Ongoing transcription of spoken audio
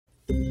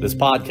This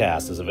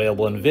podcast is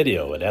available in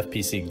video at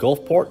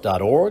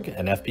fpcgulfport.org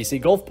and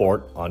FPC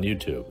Gulfport on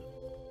YouTube.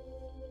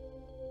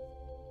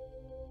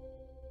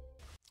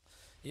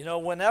 You know,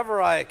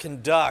 whenever I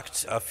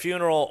conduct a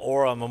funeral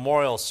or a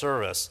memorial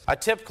service, I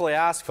typically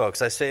ask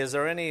folks, I say, is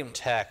there any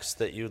text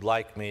that you'd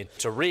like me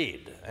to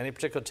read? Any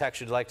particular text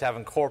you'd like to have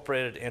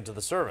incorporated into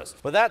the service?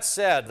 With that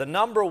said, the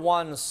number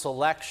one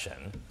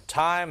selection,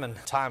 time and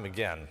time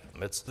again,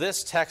 it's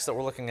this text that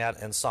we're looking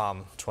at in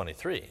Psalm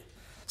 23.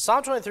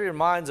 Psalm 23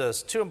 reminds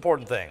us two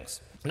important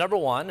things. Number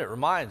one, it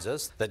reminds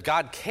us that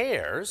God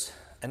cares,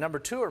 and number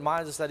two, it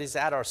reminds us that He's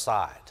at our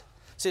side.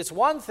 See, it's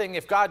one thing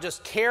if God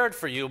just cared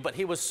for you, but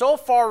He was so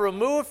far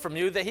removed from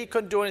you that He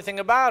couldn't do anything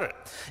about it.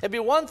 It'd be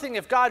one thing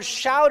if God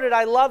shouted,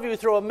 "I love you,"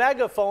 through a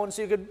megaphone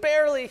so you could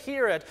barely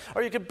hear it,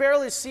 or you could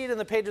barely see it in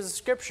the pages of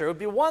Scripture. It would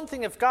be one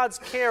thing if God's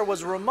care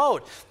was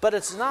remote, but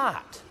it's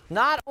not.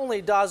 Not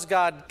only does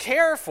God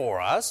care for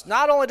us,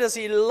 not only does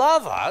He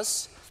love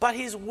us, but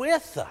He's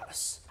with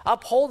us,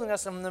 upholding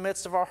us in the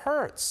midst of our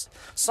hurts.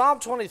 Psalm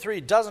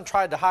 23 doesn't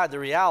try to hide the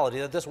reality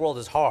that this world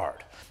is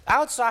hard.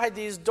 Outside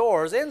these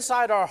doors,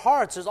 inside our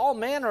hearts, there's all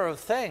manner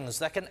of things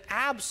that can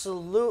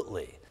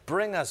absolutely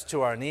bring us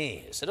to our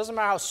knees. It doesn't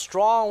matter how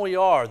strong we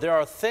are. There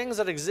are things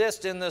that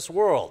exist in this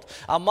world,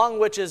 among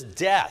which is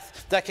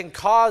death, that can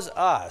cause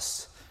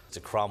us to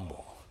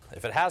crumble.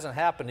 If it hasn't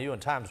happened to you in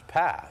times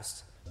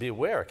past,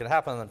 beware, it can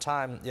happen in the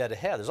time yet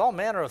ahead. There's all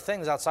manner of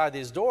things outside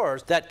these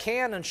doors that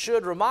can and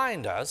should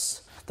remind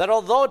us that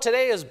although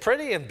today is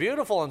pretty and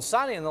beautiful and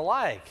sunny and the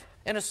like,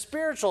 in a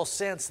spiritual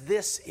sense,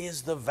 this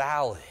is the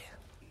valley.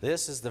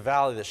 This is the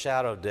valley of the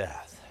shadow of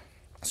death.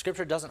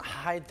 Scripture doesn't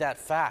hide that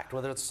fact,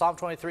 whether it's Psalm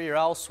 23 or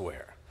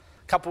elsewhere.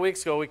 A couple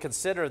weeks ago, we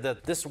considered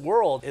that this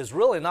world is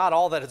really not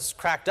all that it's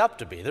cracked up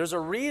to be. There's a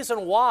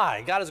reason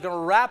why God is going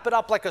to wrap it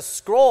up like a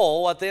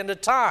scroll at the end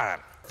of time.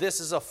 This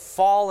is a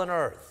fallen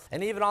earth.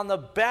 And even on the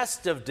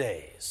best of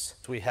days,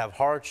 we have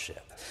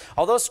hardship.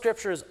 Although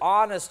Scripture is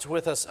honest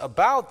with us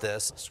about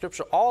this,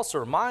 Scripture also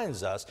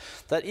reminds us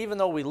that even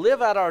though we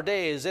live out our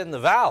days in the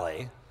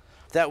valley,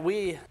 that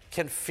we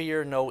can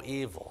fear no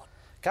evil.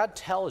 God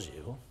tells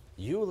you,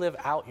 you live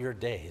out your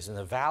days in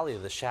the valley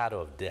of the shadow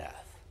of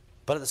death.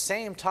 But at the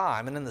same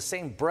time, and in the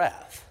same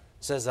breath,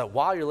 says that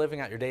while you're living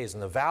out your days in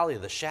the valley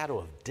of the shadow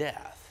of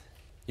death,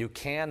 you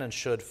can and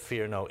should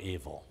fear no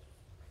evil.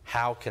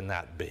 How can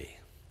that be?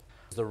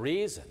 The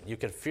reason you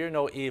can fear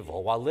no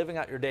evil while living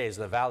out your days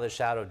in the valley of the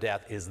shadow of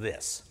death is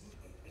this: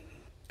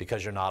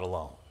 because you're not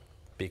alone.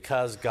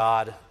 Because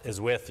God is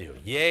with you.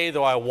 Yea,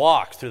 though I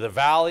walk through the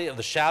valley of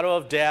the shadow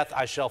of death,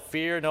 I shall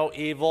fear no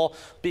evil,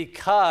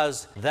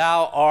 because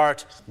thou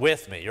art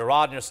with me. Your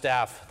rod and your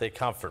staff, they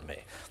comfort me.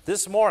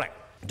 This morning,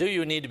 do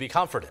you need to be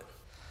comforted?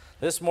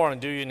 This morning,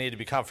 do you need to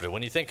be comforted?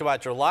 When you think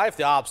about your life,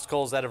 the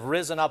obstacles that have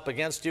risen up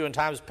against you in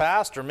times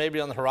past or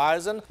maybe on the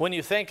horizon, when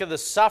you think of the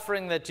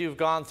suffering that you've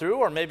gone through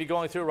or maybe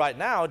going through right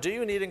now, do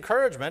you need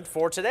encouragement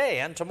for today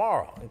and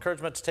tomorrow?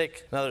 Encouragement to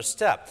take another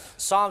step.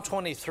 Psalm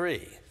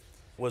 23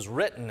 was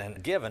written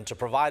and given to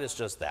provide us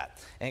just that,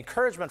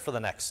 encouragement for the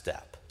next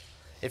step.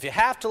 If you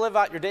have to live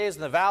out your days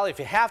in the valley, if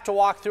you have to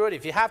walk through it,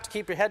 if you have to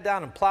keep your head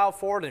down and plow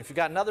forward, and if you've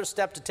got another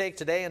step to take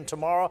today and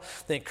tomorrow,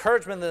 the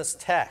encouragement in this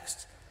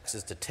text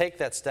is to take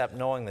that step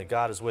knowing that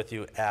God is with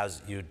you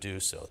as you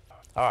do so.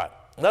 All right,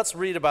 let's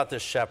read about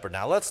this shepherd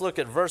now. Let's look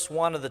at verse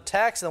 1 of the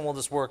text, and then we'll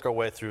just work our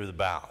way through the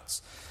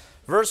balance.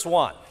 Verse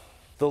 1,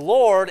 the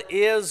Lord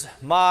is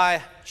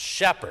my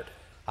shepherd,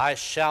 I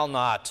shall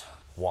not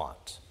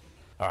want.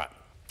 All right.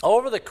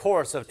 Over the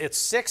course of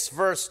its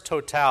 6-verse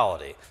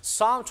totality,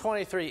 Psalm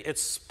 23, it's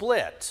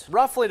split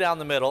roughly down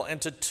the middle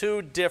into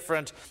two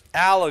different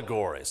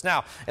allegories.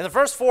 Now, in the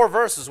first 4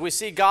 verses, we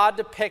see God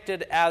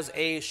depicted as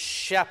a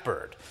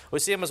shepherd. We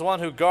see Him as one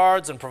who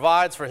guards and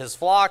provides for His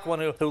flock, one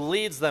who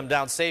leads them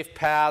down safe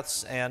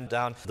paths and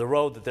down the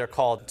road that they're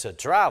called to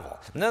travel.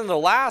 And then in the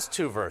last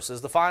 2 verses,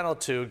 the final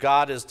 2,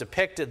 God is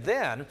depicted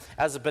then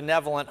as a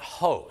benevolent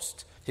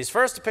host. He's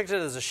first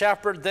depicted as a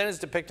shepherd, then he's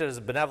depicted as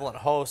a benevolent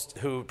host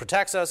who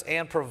protects us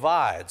and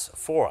provides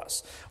for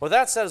us. With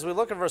that said, as we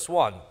look at verse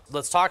 1,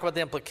 let's talk about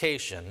the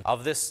implication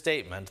of this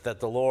statement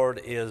that the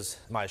Lord is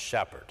my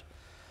shepherd.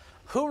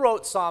 Who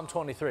wrote Psalm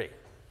 23?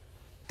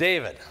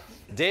 David.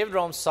 David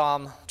wrote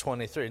Psalm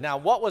 23. Now,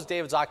 what was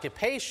David's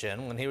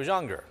occupation when he was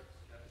younger?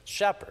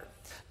 Shepherd.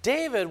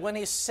 David, when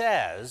he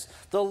says,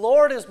 the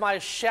Lord is my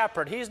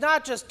shepherd, he's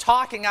not just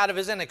talking out of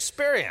his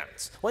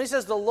inexperience. When he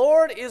says, the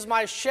Lord is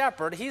my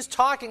shepherd, he's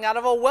talking out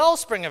of a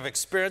wellspring of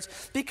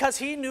experience because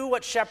he knew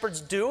what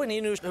shepherds do and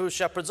he knew who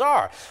shepherds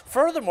are.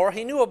 Furthermore,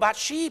 he knew about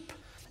sheep.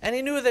 And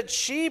he knew that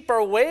sheep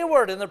are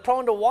wayward and they're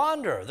prone to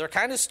wander. They're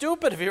kind of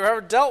stupid if you've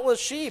ever dealt with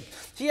sheep.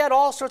 He had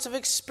all sorts of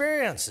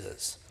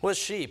experiences with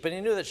sheep. And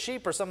he knew that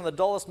sheep are some of the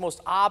dullest,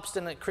 most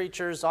obstinate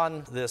creatures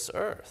on this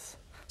earth.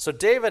 So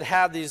David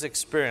had these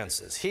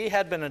experiences. He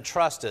had been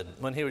entrusted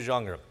when he was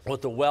younger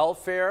with the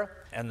welfare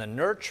and the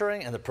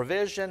nurturing and the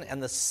provision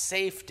and the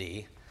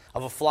safety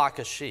of a flock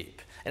of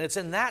sheep. And it's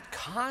in that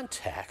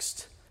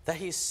context that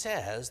he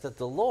says that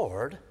the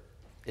Lord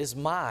is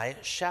my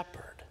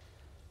shepherd.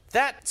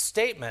 That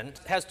statement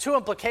has two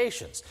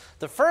implications.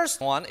 The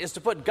first one is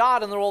to put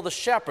God in the role of the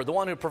shepherd, the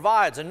one who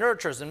provides and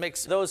nurtures and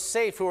makes those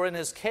safe who are in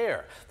his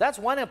care. That's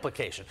one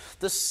implication.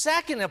 The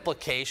second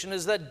implication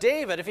is that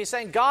David, if he's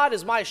saying God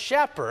is my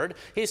shepherd,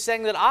 he's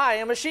saying that I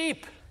am a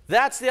sheep.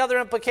 That's the other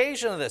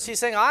implication of this. He's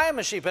saying I am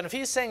a sheep, and if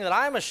he's saying that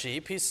I'm a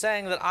sheep, he's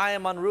saying that I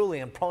am unruly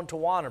and prone to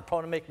wander,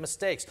 prone to make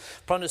mistakes,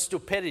 prone to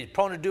stupidity,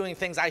 prone to doing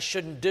things I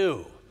shouldn't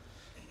do.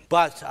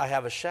 But I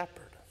have a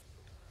shepherd.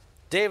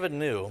 David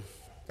knew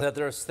that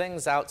there's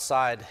things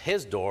outside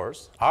his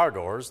doors, our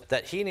doors,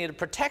 that he needed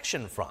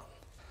protection from.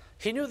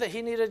 He knew that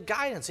he needed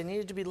guidance, he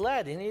needed to be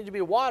led, he needed to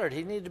be watered,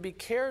 he needed to be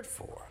cared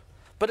for.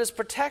 But his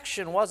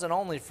protection wasn't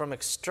only from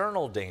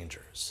external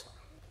dangers.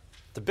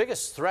 The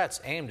biggest threats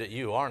aimed at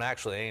you aren't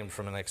actually aimed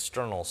from an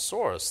external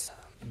source.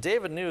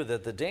 David knew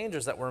that the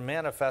dangers that were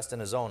manifest in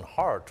his own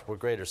heart were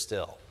greater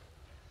still.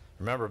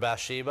 Remember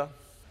Bathsheba?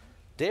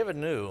 David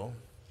knew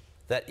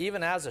that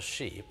even as a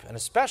sheep, and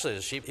especially as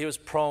a sheep, he was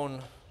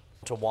prone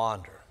to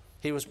wander.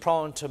 He was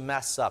prone to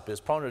mess up. He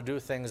was prone to do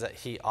things that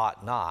he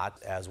ought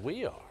not, as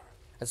we are.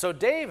 And so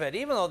David,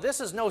 even though this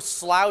is no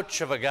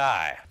slouch of a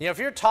guy, if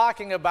you're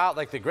talking about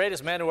like the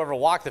greatest man who ever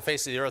walked the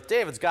face of the earth,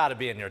 David's got to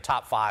be in your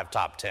top 5,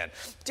 top 10.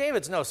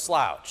 David's no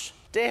slouch.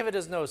 David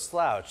is no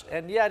slouch.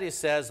 And yet he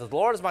says, the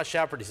Lord is my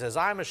shepherd. He says,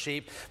 I'm a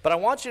sheep. But I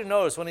want you to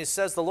notice when he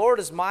says, the Lord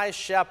is my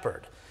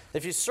shepherd,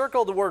 if you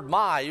circle the word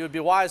my, you would be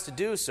wise to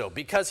do so,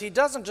 because he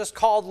doesn't just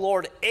call the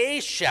Lord a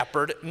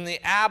shepherd in the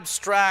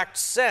abstract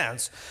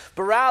sense,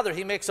 but rather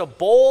he makes a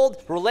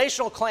bold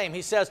relational claim.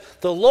 He says,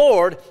 the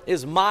Lord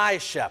is my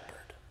shepherd.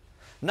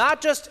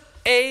 Not just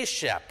a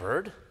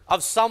shepherd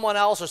of someone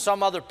else or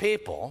some other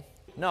people.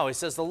 No, he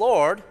says, the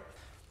Lord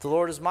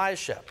is my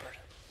shepherd.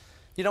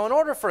 In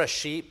order for a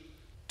sheep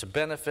to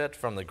benefit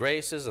from the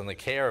graces and the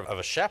care of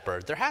a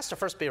shepherd, there has to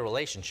first be a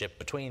relationship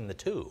between the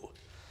two.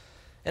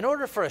 In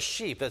order for a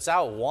sheep that's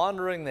out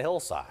wandering the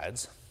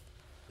hillsides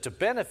to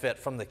benefit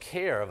from the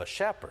care of a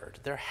shepherd,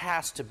 there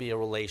has to be a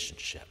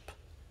relationship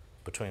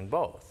between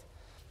both.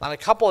 On a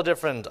couple of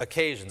different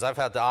occasions, I've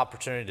had the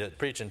opportunity to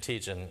preach and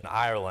teach in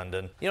Ireland.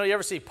 And, you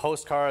ever see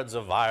postcards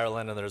of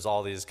Ireland and there's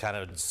all these kind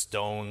of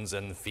stones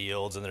and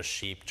fields and there's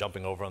sheep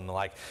jumping over them and the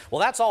like.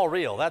 Well, that's all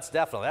real. That's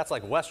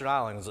like Western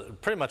Ireland,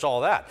 pretty much all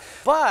that.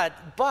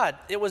 But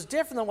it was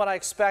different than what I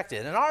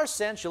expected. In our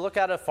sense, you look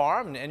at a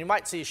farm and you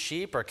might see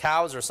sheep or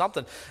cows or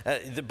something,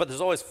 but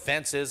there's always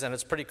fences and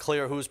it's pretty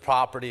clear whose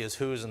property is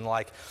whose and the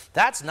like.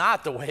 That's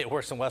not the way it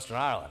works in Western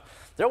Ireland.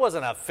 There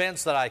wasn't a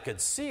fence that I could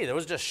see. There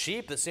was just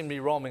sheep that seemed to be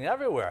roaming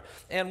everywhere.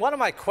 And one of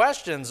my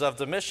questions of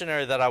the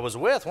missionary that I was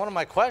with,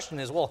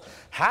 is, well,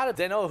 how did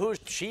they know whose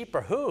sheep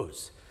are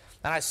whose?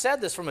 And I said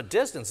this from a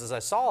distance as I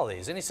saw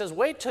these. And he says,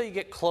 wait till you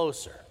get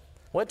closer.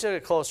 Wait till you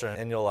get closer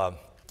and you'll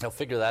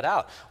figure that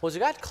out. Well, as we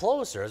got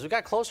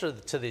closer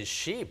to these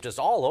sheep just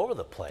all over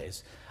the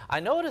place, I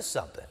noticed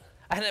something.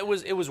 And it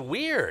was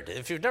weird.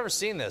 If you've never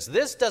seen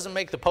this doesn't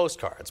make the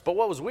postcards. But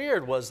what was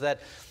weird was that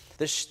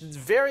the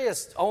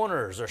various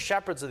owners or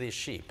shepherds of these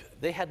sheep,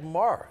 they had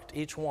marked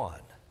each one,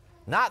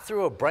 not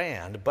through a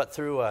brand, but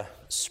through a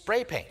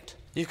spray paint.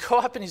 You go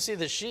up and you see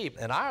the sheep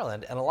in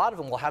Ireland, and a lot of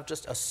them will have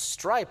just a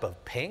stripe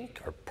of pink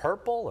or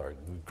purple or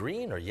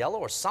green or yellow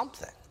or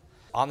something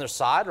on their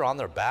side or on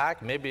their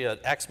back. Maybe an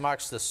X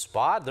marks the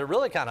spot. They're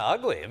really kind of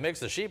ugly. It makes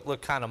the sheep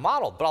look kind of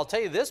mottled. But I'll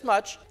tell you this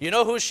much, you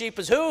know whose sheep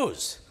is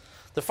whose.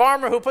 The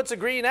farmer who puts a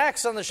green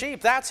X on the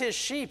sheep, that's his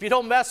sheep. You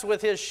don't mess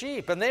with his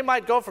sheep. And they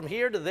might go from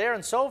here to there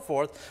and so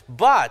forth,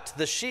 but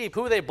the sheep,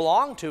 who they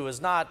belong to,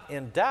 is not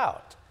in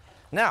doubt.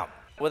 Now,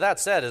 with that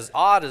said, as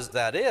odd as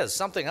that is,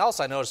 something else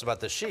I noticed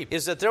about the sheep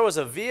is that there was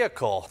a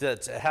vehicle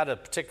that had a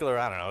particular,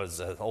 I don't know, it was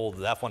an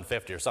old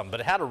F-150 or something, but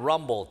it had a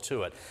rumble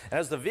to it. And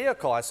as the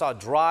vehicle I saw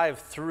drive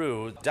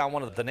through down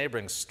one of the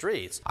neighboring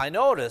streets, I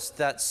noticed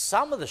that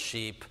some of the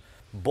sheep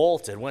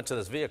went to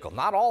this vehicle.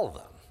 Not all of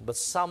them, but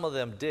some of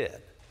them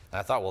did. And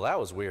I thought, well, that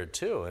was weird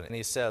too. And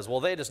he says, well,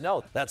 they just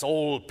know that's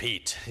old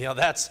Pete.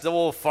 That's the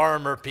old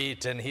farmer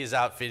Pete, and he's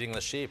out feeding the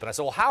sheep. And I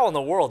said, well, how in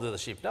the world do the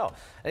sheep know?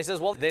 And he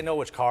says, well, they know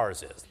which car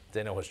it is.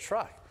 They know which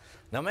truck.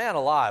 Now, man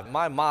alive,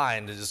 my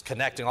mind is just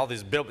connecting all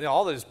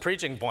these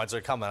preaching points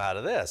are coming out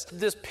of this.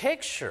 This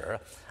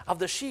picture of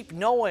the sheep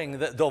knowing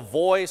the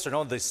voice or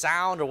knowing the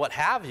sound or what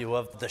have you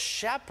of the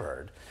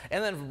shepherd,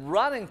 and then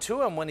running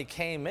to him when he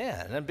came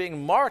in and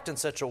being marked in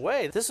such a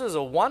way. This is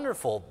a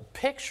wonderful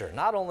picture,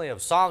 not only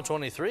of Psalm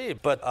 23,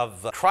 but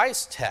of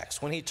Christ's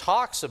text when he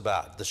talks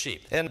about the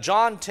sheep. In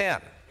John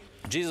 10,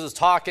 Jesus is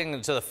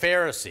talking to the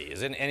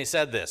Pharisees, and he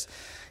said this.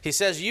 He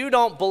says, you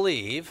don't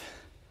believe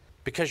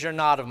because you're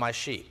not of my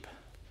sheep.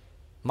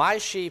 My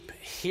sheep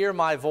hear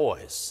my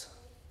voice,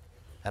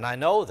 and I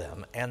know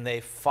them, and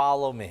they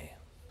follow me.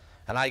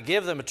 And I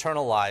give them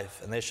eternal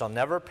life, and they shall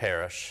never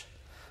perish,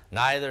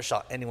 neither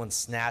shall anyone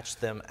snatch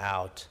them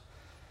out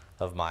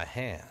of my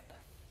hand.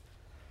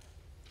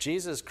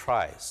 Jesus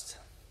Christ,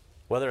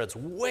 whether it's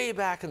way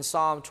back in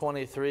Psalm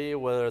 23,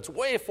 whether it's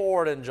way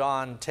forward in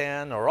John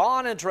 10, or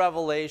on into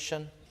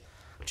Revelation,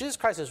 Jesus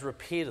Christ is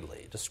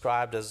repeatedly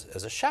described as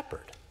a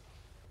shepherd.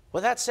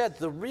 With that said,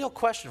 the real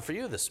question for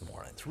you this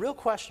morning, the real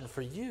question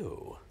for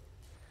you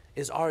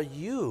is, are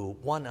you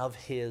one of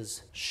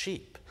his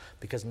sheep?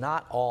 Because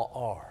not all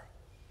are.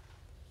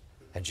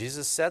 And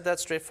Jesus said that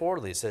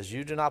straightforwardly. He says,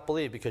 you do not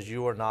believe because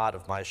you are not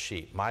of my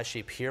sheep. My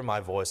sheep hear my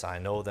voice, I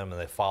know them,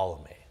 and they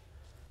follow me.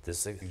 This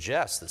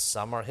suggests that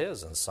some are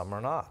his and some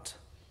are not.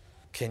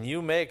 Can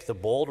you make the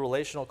bold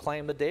relational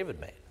claim that David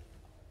made?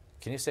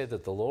 Can you say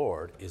that the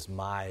Lord is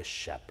my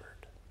shepherd?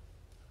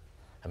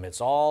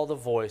 Amidst all the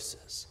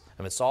voices,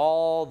 amidst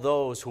all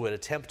those who would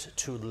attempt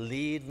to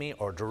lead me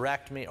or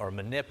direct me or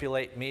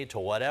manipulate me to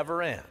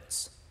whatever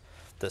ends,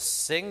 the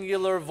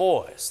singular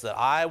voice that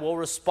I will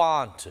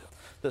respond to,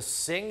 the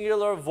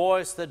singular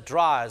voice that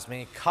drives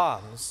me,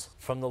 comes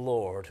from the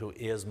Lord who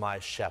is my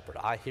shepherd.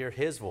 I hear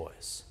his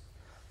voice.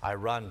 I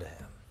run to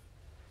him.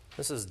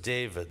 This is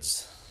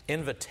David's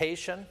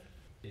invitation,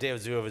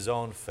 David's view of his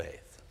own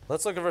faith.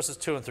 Let's look at verses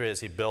 2 and 3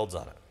 as he builds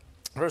on it.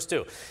 Verse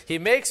 2, he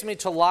makes me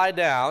to lie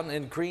down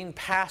in green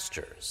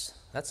pastures.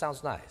 That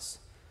sounds nice.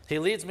 He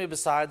leads me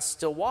beside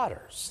still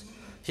waters.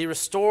 He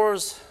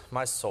restores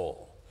my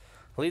soul.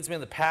 He leads me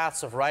in the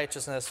paths of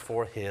righteousness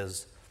for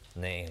his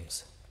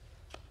name's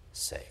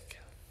sake.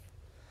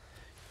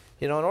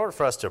 You know, in order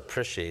for us to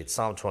appreciate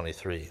Psalm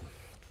 23,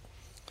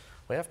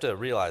 we have to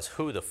realize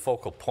who the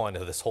focal point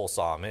of this whole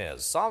psalm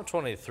is. Psalm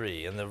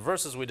 23, in the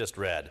verses we just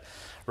read,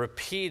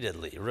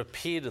 repeatedly,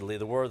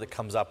 the word that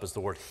comes up is the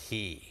word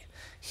he.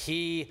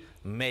 He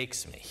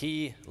makes me.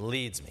 He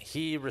leads me.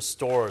 He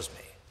restores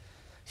me.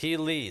 He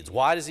leads.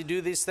 Why does he do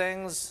these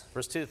things?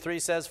 Verse 2 to 3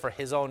 says, for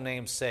his own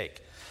name's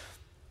sake.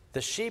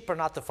 The sheep are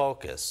not the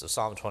focus of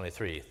Psalm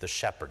 23. The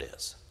shepherd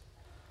is.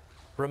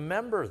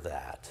 Remember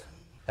that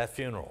at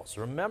funerals.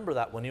 Remember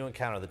that when you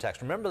encounter the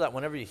text. Remember that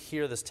whenever you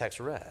hear this text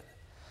read.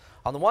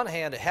 On the one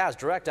hand, it has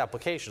direct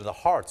application to the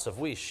hearts of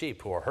we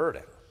sheep who are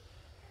hurting.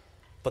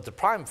 But the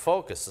prime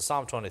focus of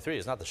Psalm 23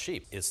 is not the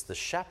sheep, it's the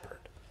shepherd.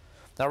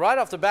 Now, right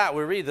off the bat,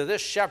 we read that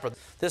this shepherd,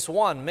 this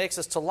one, makes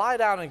us to lie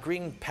down in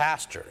green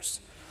pastures.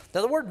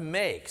 Now, the word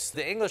makes,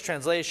 the English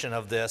translation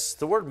of this,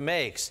 the word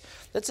makes,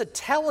 that's a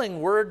telling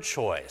word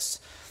choice.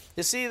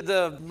 You see,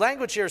 the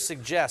language here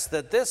suggests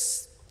that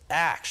this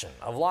action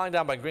of lying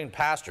down by green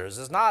pastures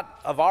is not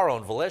of our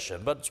own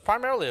volition, but it's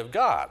primarily of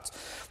God's.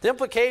 The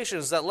implication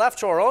is that left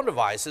to our own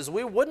devices,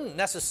 we wouldn't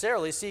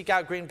necessarily seek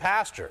out green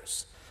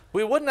pastures.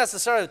 We wouldn't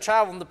necessarily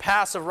travel in the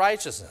paths of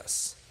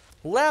righteousness.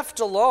 Left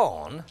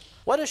alone,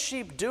 what does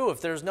sheep do if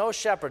there's no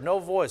shepherd, no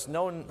voice,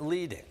 no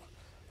leading?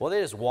 Well,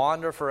 they just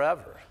wander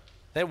forever.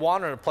 They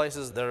wander to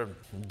places that are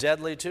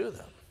deadly to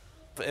them.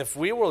 If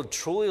we were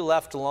truly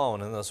left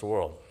alone in this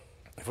world,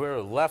 if we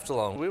were left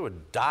alone, we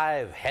would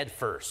dive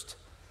headfirst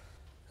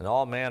in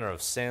all manner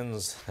of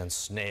sins and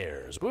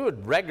snares. We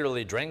would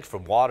regularly drink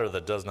from water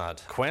that does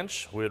not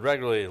quench. We would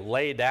regularly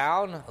lay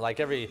down like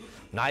every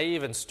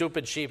naive and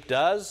stupid sheep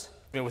does,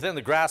 within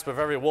the grasp of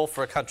every wolf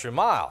for a country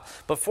mile.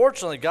 But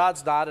fortunately,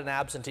 God's not an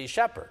absentee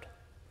shepherd.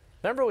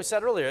 Remember we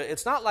said earlier,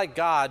 it's not like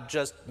God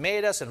just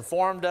made us and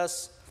formed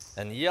us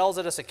and yells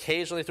at us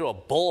occasionally through a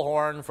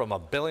bullhorn from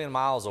 1 billion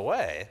miles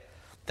away.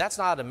 That's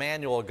not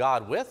Emmanuel,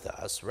 God with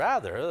us.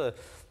 Rather,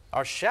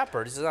 our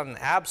shepherd, he's not an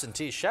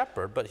absentee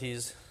shepherd, but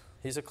he's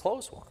a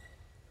close one.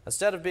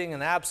 Instead of being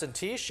an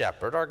absentee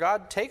shepherd, our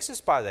God takes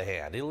us by the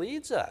hand. He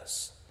leads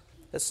us.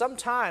 And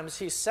sometimes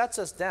he sets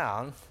us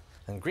down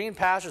in green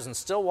pastures and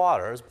still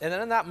waters, and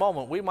then in that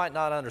moment, we might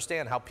not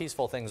understand how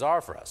peaceful things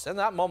are for us. In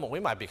that moment, we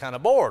might be kind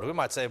of bored. We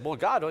might say, well,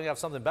 God, don't you have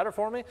something better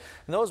for me?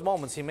 In those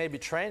moments, he may be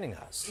training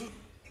us,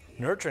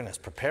 nurturing us,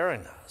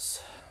 preparing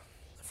us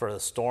for the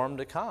storm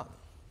to come.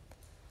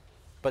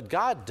 But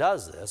God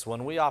does this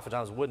when we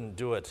oftentimes wouldn't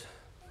do it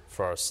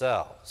for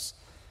ourselves.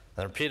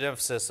 The repeated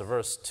emphasis of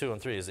verse 2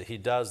 and 3 is that he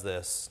does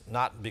this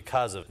not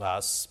because of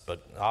us,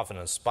 but often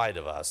in spite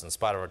of us, in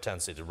spite of our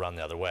tendency to run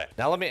the other way.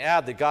 Now let me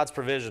add that God's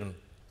provision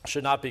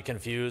should not be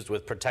confused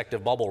with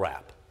protective bubble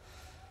wrap.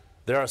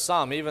 There are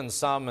some, even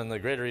some in the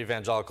greater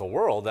evangelical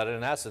world, that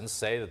in essence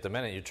say that the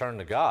minute you turn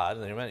to God,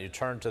 and the minute you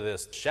turn to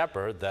this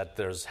shepherd, that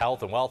there's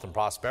health and wealth and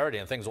prosperity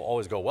and things will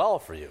always go well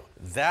for you.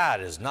 That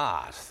is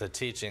not the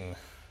teaching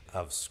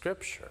of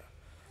Scripture.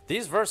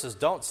 These verses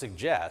don't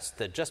suggest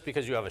that just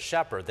because you have a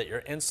shepherd that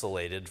you're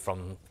insulated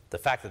from the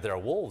fact that there are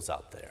wolves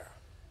out there.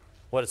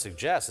 What it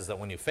suggests is that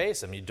when you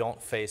face them, you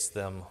don't face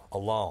them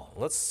alone.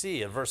 Let's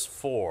see in verse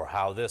 4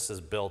 how this is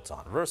built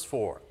on. Verse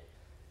 4,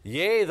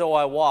 yea, though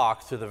I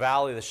walk through the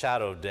valley of the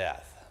shadow of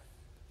death,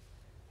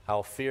 I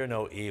will fear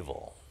no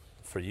evil,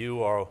 for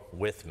you are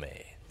with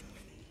me.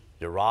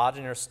 Your rod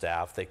and your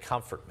staff, they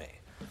comfort me.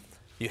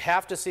 You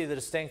have to see the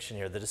distinction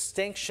here. The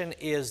distinction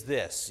is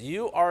this.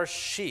 You are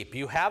sheep.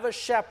 You have a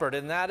shepherd,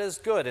 and that is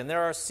good. And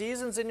there are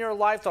seasons in your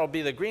life that will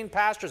be the green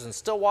pastures and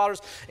still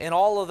waters and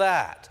all of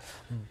that.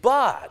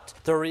 But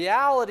the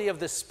reality of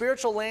the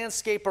spiritual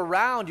landscape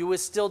around you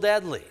is still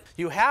deadly.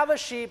 You have a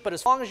sheep, but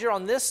as long as you're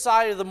on this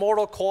side of the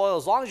mortal coil,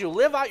 as long as you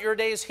live out your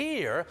days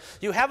here,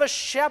 you have a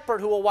shepherd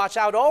who will watch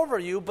out over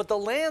you, but the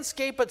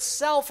landscape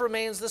itself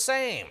remains the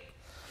same.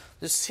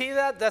 You see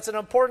that? That's an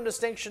important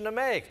distinction to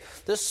make.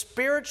 The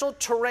spiritual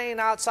terrain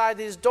outside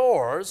these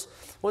doors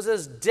was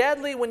as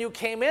deadly when you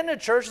came into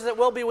church as it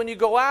will be when you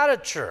go out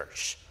of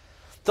church.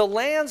 The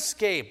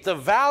landscape, the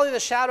valley of the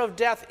shadow of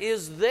death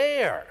is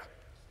there.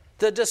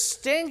 The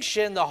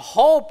distinction, the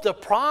hope, the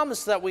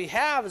promise that we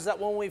have is that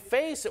when we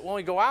face it, when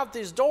we go out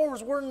these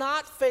doors, we're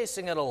not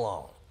facing it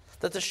alone.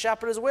 That the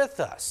shepherd is with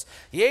us.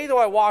 Yea, though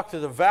I walk through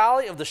the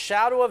valley of the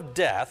shadow of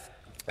death,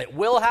 it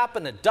will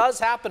happen, it does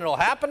happen, it'll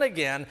happen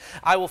again.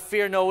 I will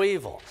fear no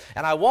evil.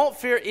 And I won't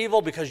fear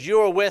evil because you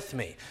are with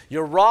me.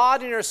 Your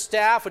rod and your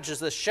staff, which is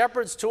the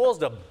shepherd's tools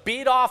to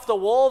beat off the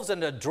wolves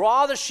and to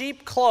draw the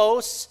sheep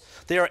close,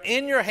 they are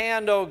in your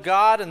hand, O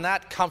God, and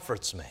that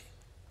comforts me.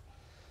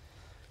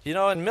 You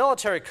know, in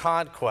military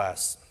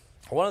conquest,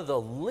 one of the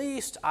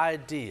least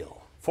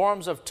ideal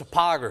forms of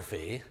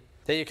topography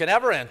that you can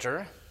ever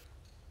enter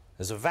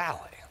is a valley.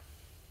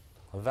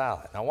 A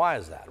valley. Now, why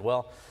is that?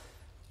 Well,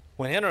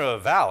 when you enter a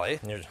valley,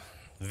 your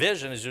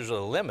vision is usually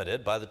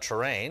limited by the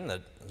terrain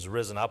that has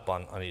risen up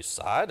on each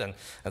side,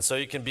 and so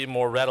you can be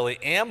more readily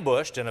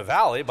ambushed in a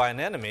valley by an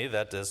enemy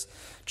that is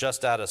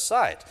just out of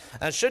sight.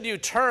 And should you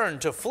turn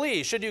to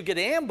flee, should you get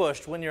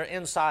ambushed when you're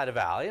inside a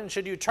valley, and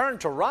should you turn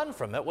to run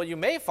from it, what you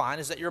may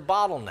find is that you're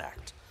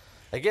bottlenecked.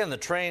 Again, the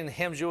terrain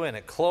hems you in,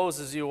 it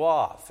closes you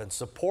off, and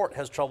support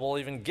has trouble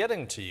even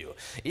getting to you.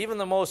 Even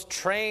the most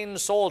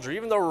trained soldier,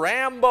 even the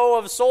Rambo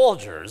of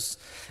soldiers,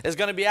 is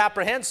going to be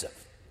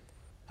apprehensive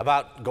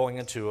about going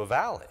into a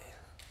valley.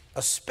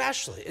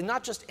 Especially, and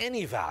not just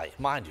any valley,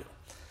 mind you,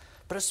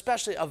 but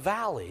especially a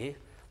valley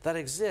that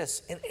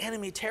exists in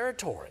enemy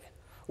territory,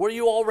 where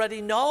you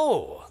already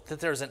know that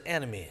there's an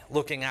enemy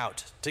looking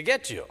out to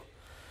get you.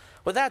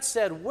 With that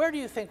said, where do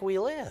you think we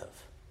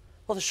live?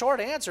 Well, the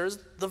short answer is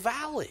the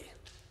valley.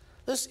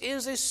 This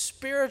is a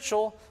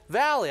spiritual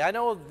valley. I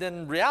know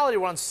in reality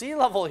we're on sea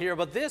level here,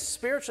 but this,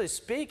 spiritually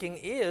speaking,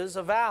 is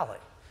a valley.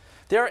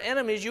 There are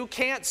enemies you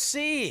can't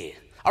see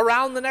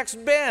around the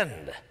next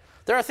bend.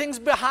 There are things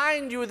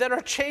behind you that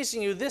are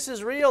chasing you. This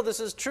is real. This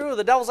is true.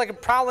 The devil's like a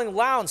prowling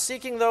lion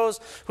seeking those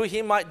who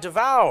he might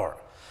devour.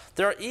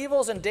 There are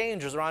evils and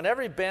dangers around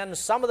every bend.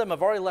 Some of them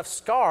have already left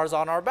scars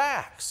on our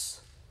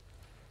backs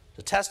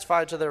to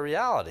testify to their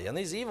reality. And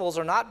these evils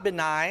are not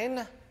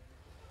benign.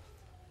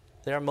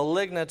 They are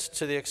malignant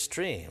to the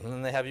extreme.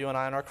 And they have you and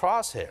I in our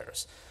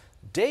crosshairs.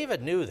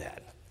 David knew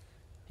that.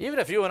 Even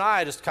if you and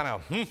I just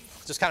kind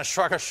of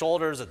shrug our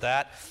shoulders at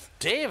that,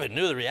 David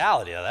knew the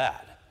reality of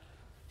that.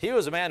 He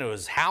was a man who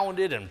was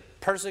hounded and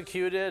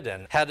persecuted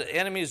and had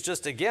enemies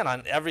just, again,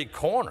 on every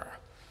corner.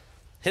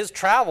 His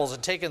travels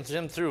had taken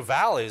him through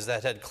valleys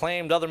that had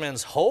claimed other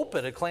men's hope,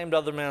 it had claimed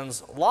other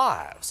men's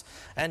lives.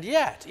 And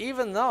yet,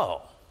 even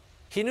though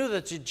he knew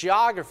that the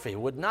geography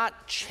would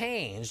not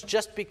change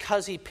just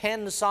because he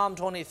penned Psalm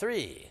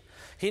 23,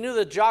 he knew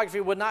that geography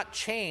would not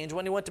change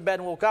when he went to bed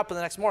and woke up in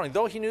the next morning.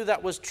 Though he knew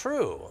that was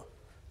true,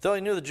 though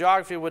he knew the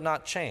geography would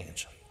not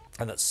change,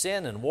 and that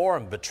sin and war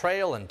and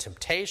betrayal and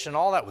temptation,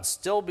 all that would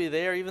still be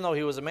there, even though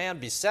he was a man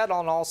beset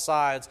on all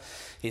sides,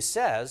 he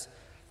says,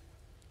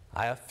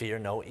 I fear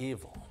no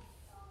evil.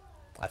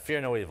 I fear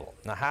no evil.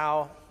 Now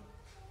how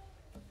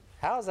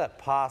is that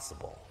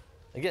possible?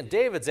 Again,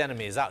 David's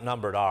enemies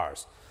outnumbered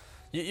ours.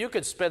 You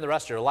could spend the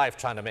rest of your life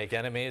trying to make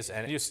enemies,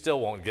 and you still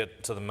won't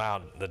get to the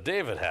amount that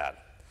David had.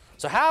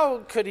 So how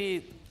could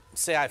he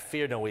say, I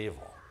fear no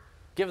evil,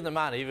 given the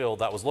amount of evil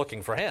that was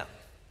looking for him?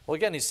 Well,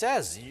 again, he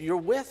says, you're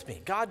with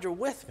me. God, you're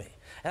with me.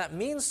 And that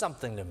means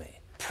something to me.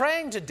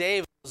 Praying to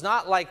David was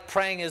not like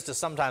praying is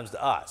sometimes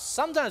to us.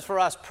 Sometimes for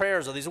us,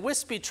 prayers are these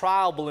wispy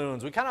trial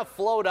balloons. We kind of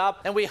float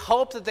up, and we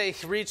hope that they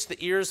reach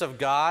the ears of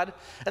God,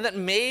 and that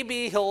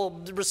maybe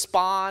he'll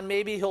respond,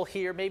 maybe he'll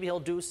hear, maybe he'll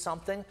do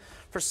something.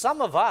 For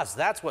some of us,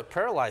 that's what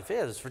prayer life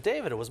is. For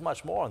David, it was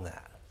much more than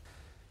that.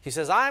 He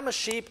says, I am a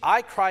sheep,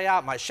 I cry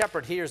out, my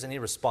shepherd hears, and he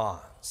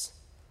responds.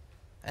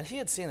 And he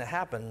had seen it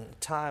happen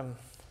time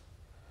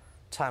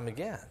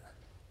again.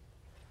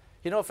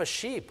 You know, if a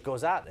sheep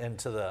goes out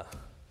into the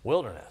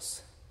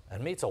wilderness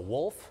and meets a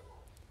wolf,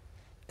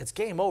 it's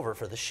game over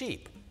for the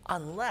sheep,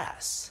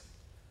 unless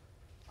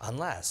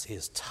he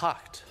is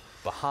tucked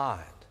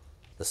behind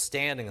the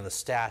standing and the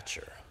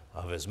stature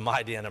of his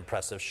mighty and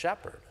impressive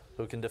shepherd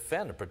who can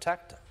defend and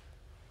protect him.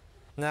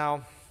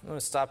 Now, let me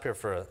stop here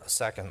for a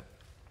second.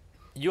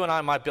 You and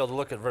I might be able to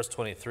look at verse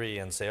 23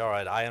 and say, all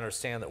right, I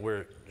understand that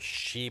we're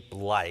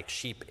sheep-like,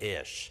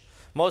 sheep-ish.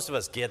 Most of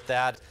us get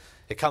that.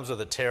 It comes with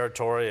the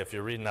territory. If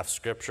you read enough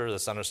scripture,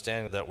 this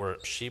understanding that we're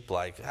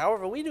sheep-like.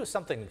 However, we do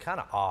something kind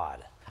of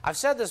odd. I've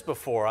said this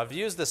before. I've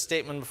used this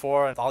statement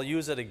before, and I'll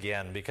use it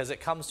again because it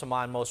comes to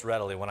mind most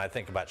readily when I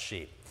think about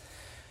sheep.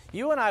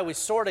 You and I, we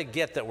sort of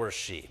get that we're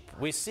sheep.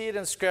 We see it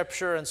in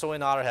scripture, and so we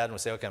nod our head and we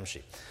say, okay, I'm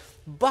sheep.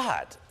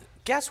 But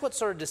guess what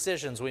sort of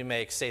decisions we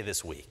make, say,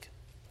 this week?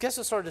 Guess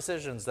the sort of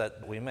decisions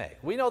that we make.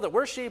 We know that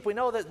we're sheep. We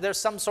know that there's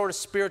some sort of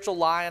spiritual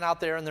lion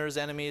out there and there's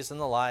enemies and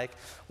the like.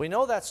 We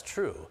know that's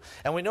true.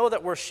 And we know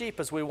that we're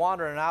sheep as we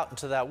wander out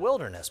into that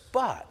wilderness.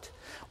 But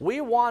we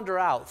wander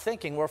out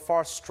thinking we're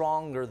far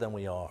stronger than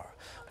we are.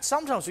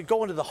 Sometimes we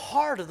go into the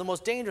heart of the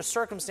most dangerous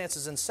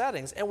circumstances and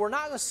settings, and we're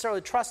not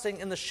necessarily trusting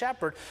in the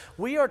shepherd.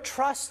 We are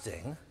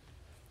trusting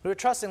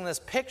this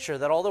picture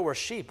that although we're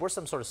sheep, we're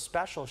some sort of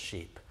special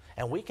sheep.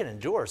 And we can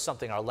endure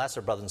something our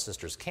lesser brothers and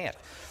sisters can't.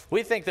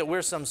 We think that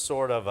we're some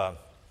sort of a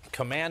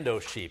commando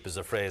sheep, is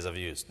a phrase I've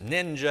used.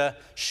 Ninja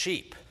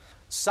sheep.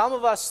 Some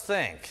of us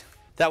think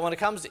that when it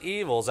comes to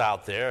evils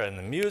out there and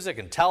the music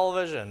and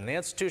television and the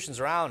institutions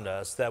around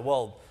us, that,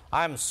 well,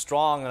 I'm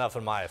strong enough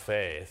in my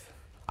faith.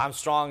 I'm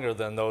stronger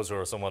than those who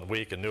are somewhat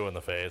weak and new in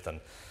the faith,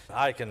 and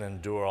I can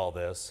endure all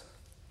this.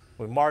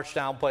 We march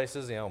down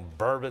places,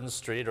 Bourbon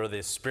Street or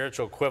the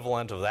spiritual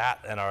equivalent of that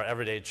in our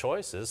everyday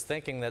choices,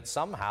 thinking that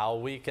somehow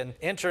we can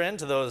enter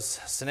into those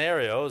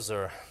scenarios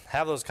or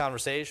have those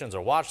conversations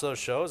or watch those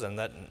shows and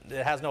that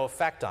it has no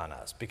effect on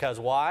us. Because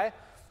why?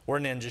 We're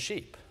ninja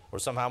sheep. We're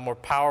somehow more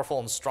powerful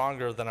and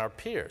stronger than our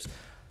peers.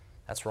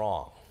 That's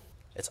wrong.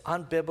 It's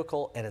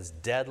unbiblical and it's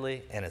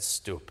deadly and it's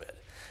stupid.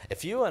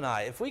 If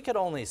we could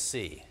only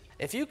see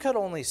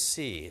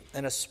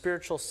in a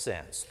spiritual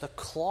sense the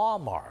claw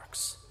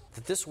marks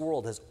that this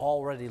world has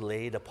already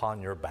laid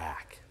upon your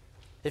back.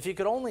 If you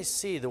could only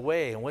see the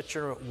way in which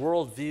your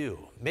worldview,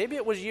 maybe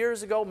it was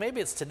years ago,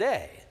 maybe it's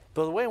today,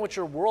 but the way in which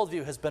your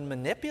worldview has been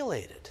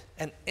manipulated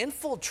and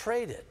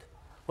infiltrated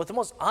with the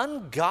most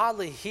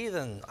ungodly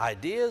heathen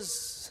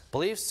ideas,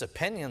 beliefs,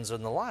 opinions,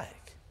 and the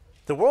like.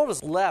 The world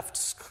has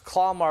left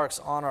claw marks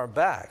on our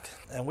back,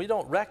 and we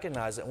don't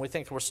recognize it, and we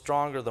think we're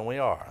stronger than we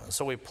are. And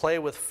so we play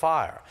with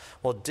fire.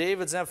 Well,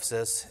 David's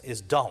emphasis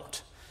is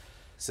don't.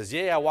 He says,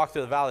 yea, I walk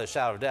through the valley of the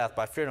shadow of death,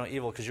 but I fear no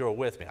evil because you are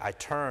with me. I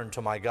turn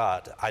to my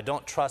God. I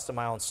don't trust in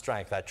my own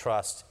strength. I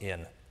trust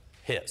in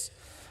his.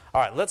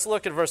 All right, let's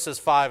look at verses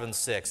 5 and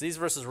 6. These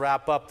verses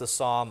wrap up the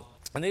psalm.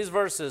 In these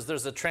verses,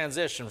 there's a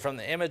transition from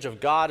the image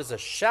of God as a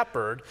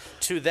shepherd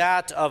to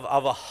that of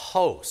a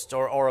host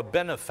or a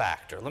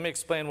benefactor. Let me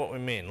explain what we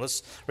mean.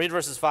 Let's read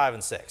verses 5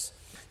 and 6.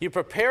 You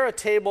prepare a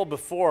table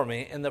before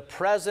me in the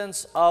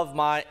presence of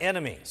my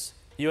enemies.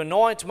 You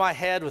anoint my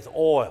head with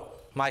oil.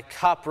 My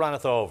cup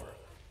runneth over.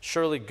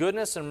 Surely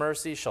goodness and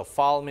mercy shall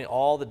follow me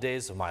all the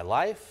days of my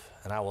life,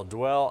 and I will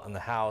dwell in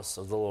the house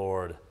of the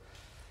Lord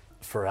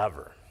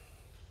forever.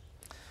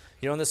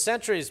 In the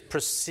centuries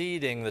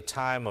preceding the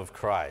time of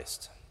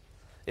Christ,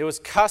 it was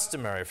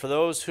customary for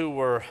those who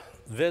were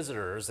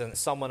visitors in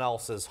someone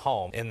else's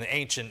home in the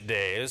ancient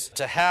days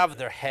to have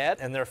their head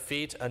and their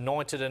feet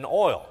anointed in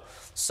oil.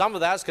 Some of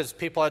that's because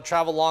people had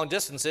traveled long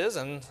distances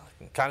and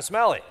kind of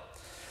smelly.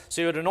 So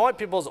you would anoint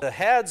people's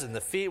heads and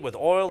the feet with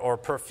oil or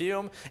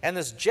perfume. And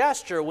this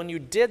gesture, when you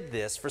did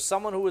this for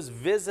someone who was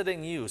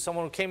visiting you,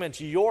 someone who came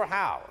into your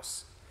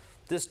house,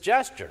 this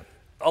gesture,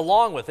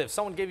 along with if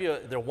someone gave you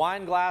their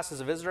wine glass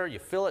as a visitor, you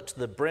fill it to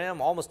the brim,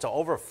 almost to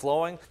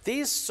overflowing.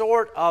 These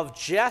sort of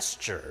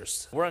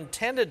gestures were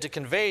intended to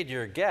convey to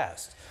your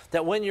guest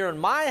that when you're in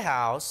my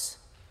house,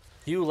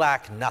 you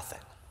lack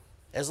nothing.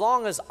 As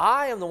long as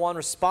I am the one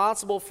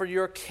responsible for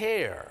your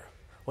care,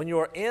 when you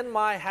are in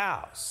my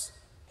house,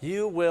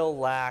 you will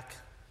lack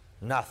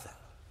nothing.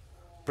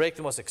 Break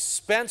the most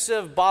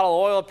expensive bottle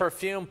of oil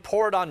perfume,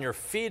 pour it on your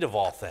feet of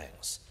all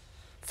things.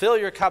 Fill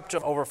your cup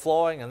to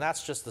overflowing, and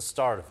that's just the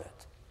start of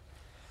it.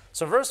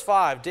 So in verse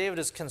 5, David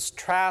is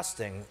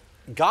contrasting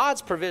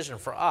God's provision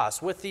for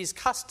us with these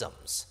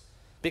customs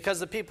because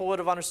the people would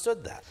have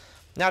understood that.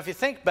 Now, if you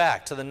think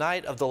back to the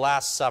night of the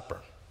Last Supper,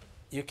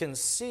 you can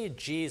see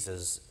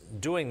Jesus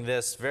doing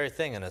this very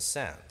thing in a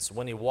sense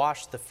when he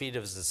washed the feet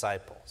of his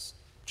disciples.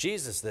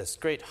 Jesus, this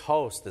great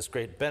host, this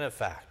great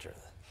benefactor,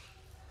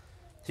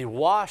 he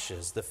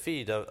washes the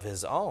feet of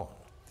his own.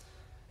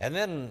 And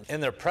then in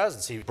their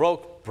presence, he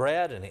broke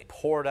bread and he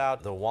poured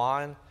out the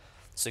wine,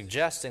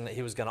 suggesting that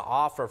he was going to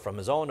offer from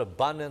his own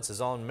abundance,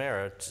 his own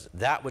merit,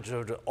 that which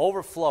would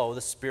overflow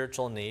the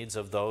spiritual needs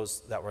of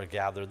those that were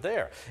gathered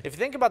there. If you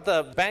think about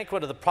the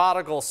banquet of the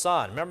prodigal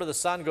son, remember the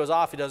son goes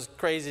off, he does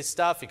crazy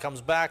stuff, he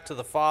comes back to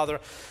the father.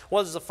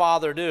 What does the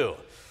father do?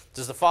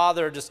 Does the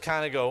father just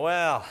kind of go,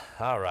 well,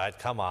 all right,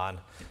 come on?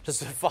 Does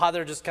the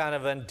father just kind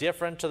of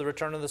indifferent to the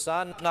return of the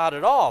son? Not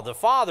at all. The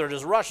father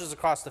just rushes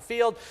across the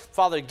field. The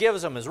father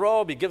gives him his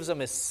robe. He gives him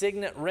his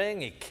signet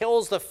ring. He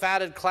kills the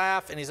fatted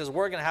calf, and he says,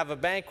 we're going to have a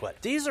banquet.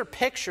 These are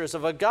pictures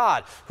of a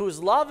God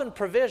whose love and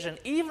provision,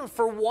 even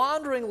for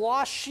wandering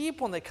lost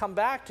sheep when they come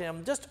back to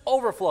him, just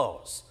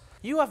overflows.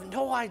 You have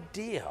no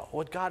idea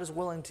what God is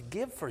willing to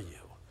give for you.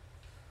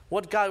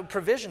 What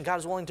provision God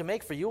is willing to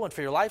make for you and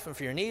for your life and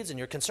for your needs and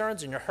your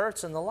concerns and your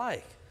hurts and the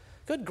like.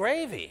 Good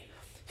gravy.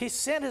 He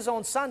sent his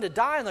own son to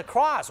die on the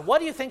cross. What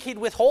do you think he'd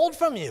withhold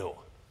from you?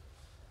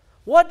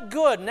 What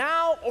good,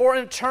 now or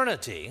in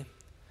eternity,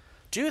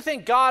 do you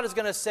think God is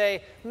going to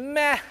say,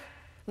 meh,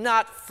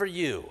 not for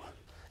you,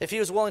 if he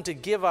was willing to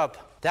give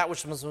up that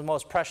which was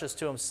most precious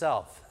to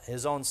himself,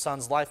 his own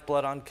son's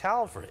lifeblood on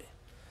Calvary?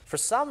 For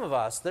some of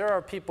us, there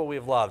are people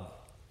we've loved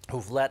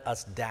who've let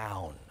us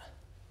down.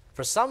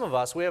 For some of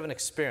us, we have an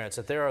experience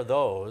that there are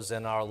those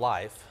in our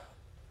life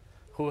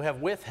who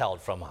have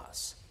withheld from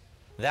us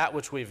that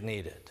which we've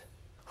needed,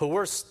 who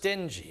were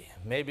stingy,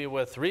 maybe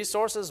with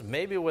resources,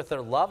 maybe with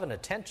their love and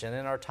attention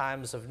in our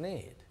times of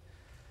need.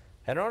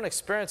 In our own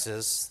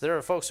experiences, there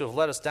are folks who have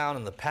let us down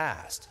in the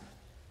past.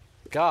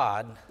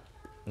 God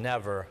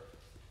never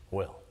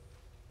will.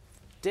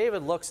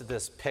 David looks at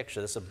this picture,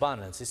 this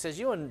abundance. He says,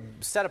 you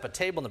set up a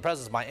table in the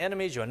presence of my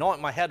enemies. You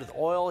anoint my head with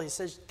oil. He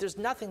says, there's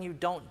nothing you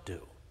don't do.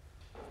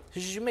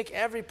 He says, you make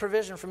every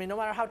provision for me, no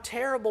matter how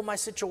terrible my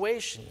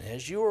situation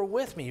is. You are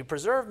with me. You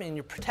preserve me and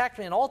you protect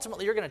me. And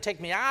ultimately, you're going to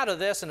take me out of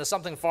this into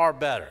something far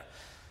better.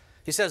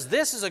 He says,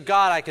 this is a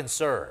God I can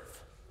serve.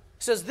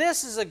 He says,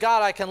 this is a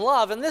God I can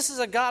love. And this is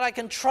a God I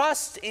can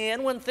trust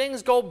in when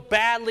things go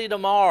badly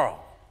tomorrow.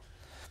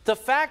 The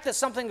fact that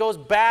something goes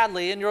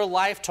badly in your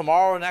life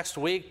tomorrow or next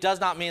week does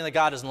not mean that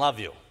God doesn't love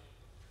you.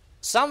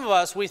 Some of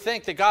us, we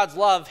think that God's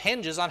love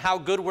hinges on how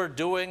good we're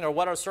doing or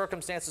what our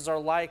circumstances are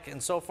like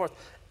and so forth.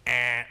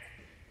 The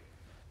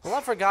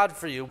love for God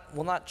for you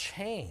will not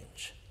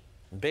change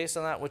based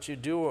on that what you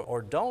do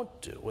or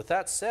don't do. With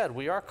that said,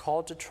 we are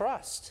called to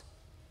trust.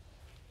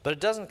 But it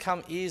doesn't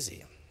come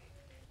easy.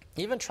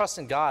 Even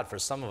trusting God for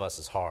some of us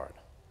is hard.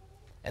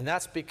 And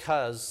that's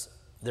because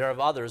there are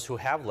others who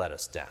have let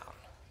us down.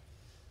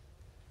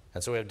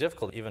 And so we have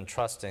difficulty even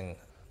trusting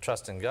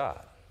God.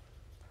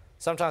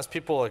 Sometimes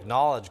people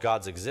acknowledge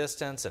God's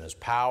existence and his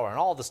power and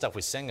all the stuff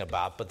we sing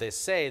about, but they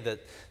say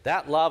that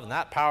that love and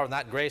that power and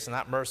that grace and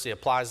that mercy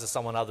applies to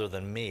someone other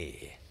than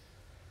me.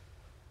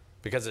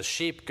 Because as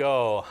sheep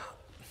go,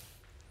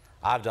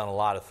 I've done a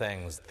lot of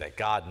things that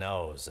God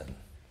knows and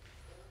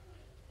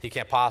he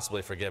can't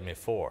possibly forgive me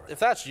for. If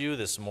that's you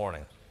this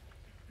morning,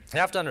 you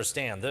have to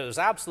understand there's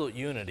absolute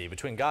unity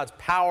between God's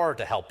power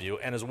to help you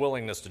and his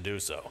willingness to do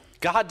so.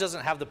 God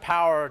doesn't have the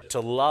power to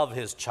love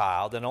his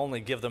child and only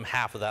give them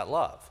half of that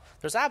love.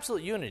 There's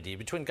absolute unity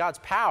between God's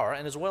power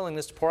and his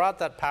willingness to pour out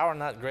that power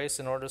and that grace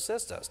in order to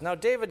assist us. Now,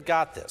 David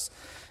got this.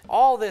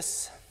 All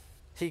this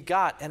he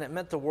got, and it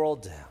meant the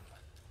world to him.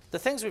 The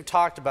things we've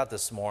talked about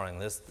this morning,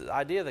 the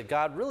idea that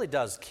God really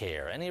does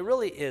care, and he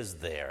really is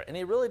there, and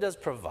he really does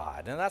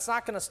provide, and that's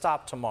not going to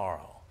stop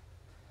tomorrow.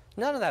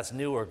 None of that's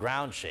new or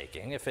ground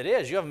shaking. If it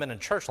is, you haven't been in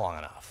church long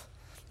enough.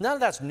 None of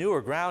that's new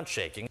or ground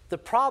shaking. The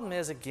problem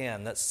is,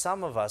 again, that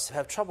some of us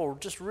have trouble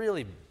just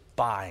really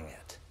buying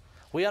it.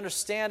 We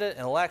understand it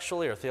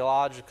intellectually or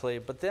theologically,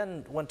 but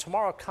then when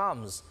tomorrow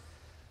comes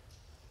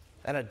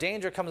and a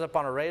danger comes up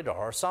on a radar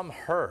or some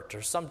hurt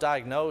or some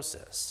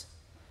diagnosis,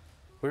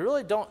 we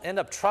really don't end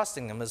up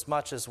trusting him as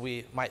much as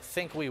we might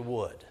think we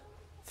would,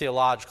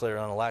 theologically or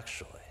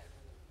intellectually.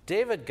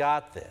 David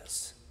got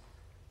this,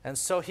 and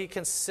so he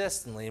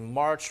consistently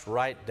marched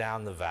right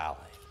down the valley,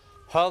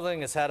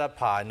 holding his head up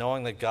high,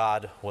 knowing that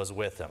God was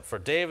with him. For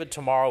David,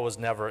 tomorrow was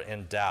never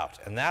in doubt,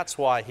 and that's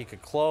why he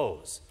could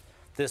close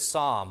this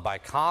psalm by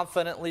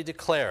confidently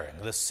declaring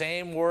the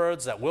same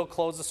words that we'll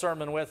close the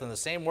sermon with and the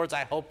same words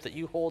I hope that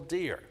you hold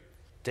dear.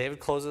 David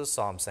closes the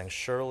psalm saying,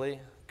 surely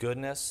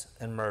goodness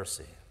and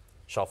mercy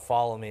shall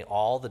follow me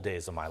all the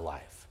days of my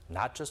life.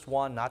 Not just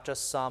one, not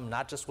just some,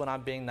 not just when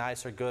I'm being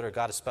nice or good or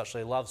God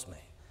especially loves me.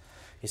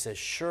 He says,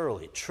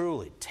 surely,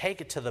 truly,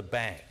 take it to the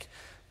bank.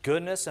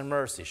 Goodness and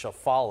mercy shall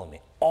follow me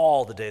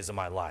all the days of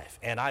my life,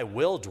 and I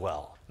will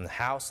dwell in the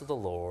house of the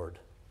Lord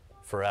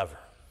forever.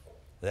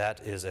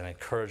 That is an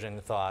encouraging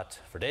thought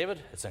for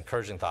David. It's an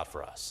encouraging thought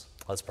for us.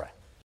 Let's pray.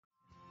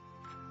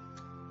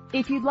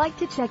 If you'd like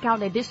to check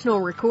out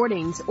additional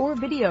recordings or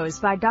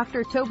videos by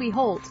Dr. Toby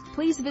Holt,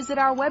 please visit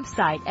our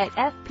website at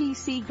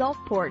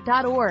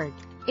fpcgulfport.org.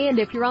 And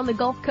if you're on the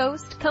Gulf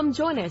Coast, come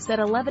join us at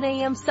 11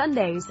 a.m.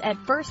 Sundays at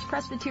First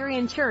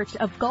Presbyterian Church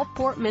of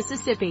Gulfport,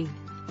 Mississippi.